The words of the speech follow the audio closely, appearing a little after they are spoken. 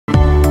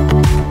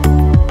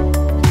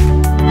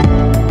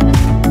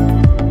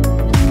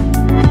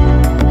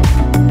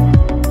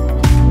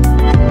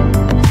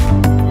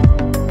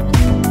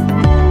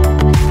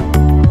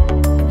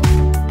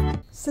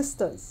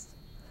sisters,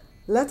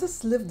 let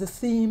us live the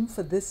theme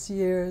for this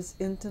year's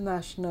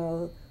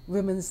International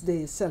Women's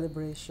Day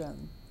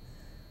celebration.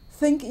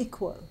 Think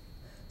equal,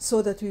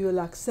 so that we will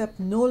accept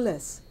no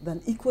less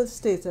than equal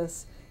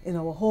status in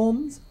our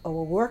homes,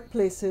 our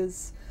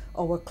workplaces,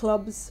 our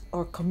clubs,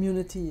 our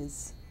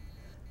communities.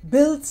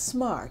 Build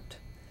smart.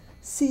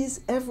 Seize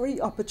every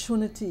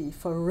opportunity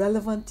for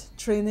relevant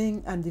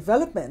training and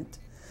development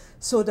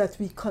so that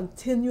we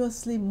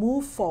continuously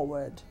move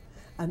forward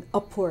and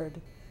upward,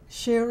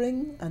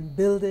 sharing and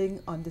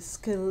building on the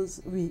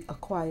skills we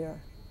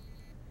acquire.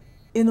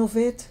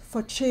 Innovate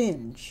for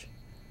change.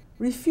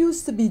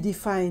 Refuse to be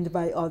defined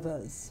by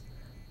others.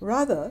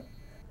 Rather,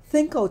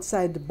 think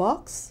outside the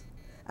box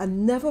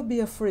and never be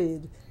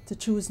afraid to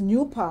choose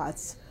new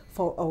paths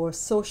for our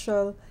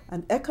social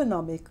and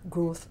economic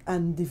growth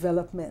and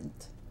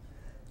development.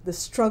 The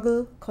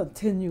struggle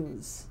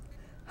continues.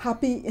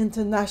 Happy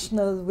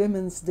International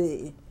Women's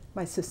Day,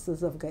 my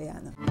sisters of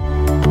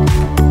Guyana.